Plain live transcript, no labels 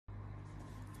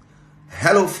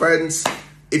Hello friends,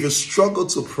 if you struggle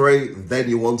to pray, then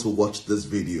you want to watch this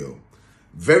video.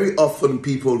 Very often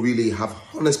people really have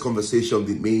honest conversation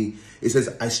with me. It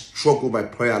says, I struggle with my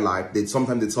prayer life.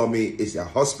 Sometimes they tell me it's their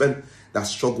husband that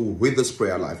struggles with this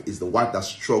prayer life. It's the wife that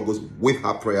struggles with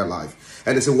her prayer life.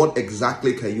 And they say, what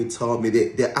exactly can you tell me?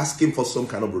 They're asking for some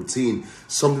kind of routine,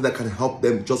 something that can help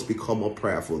them just become more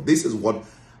prayerful. This is what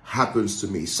happens to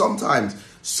me. Sometimes,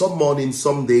 some mornings,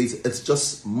 some days, it's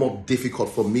just more difficult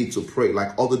for me to pray.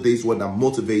 Like other days when I'm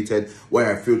motivated,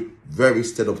 where I feel very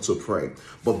stirred up to pray.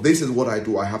 But this is what I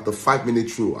do. I have the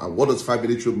 5-minute rule. And what does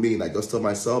 5-minute rule mean? I just tell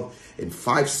myself in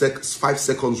 5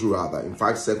 seconds rather. In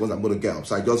 5 seconds, I'm going to get up.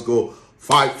 So I just go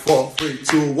 5, 4, 3,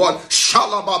 2, 1.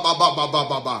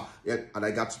 Shalababababababa. Yeah, and I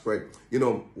got to pray. You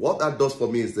know, what that does for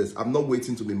me is this. I'm not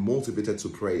waiting to be motivated to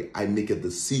pray. I make a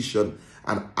decision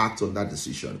and act on that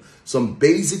decision. Some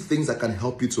basic things that can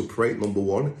help you to pray. Number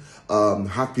 1,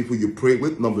 have people you pray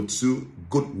with. Number 2,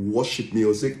 good worship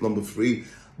music. Number 3,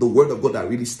 the word of God that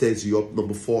really stirs you up.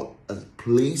 Number 4, a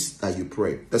place that you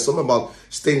pray. There's something about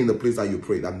staying in the place that you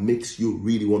pray that makes you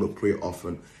really want to pray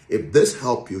often. If this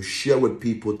helps you, share with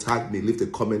people, tag me, leave a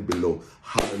comment below.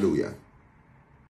 Hallelujah.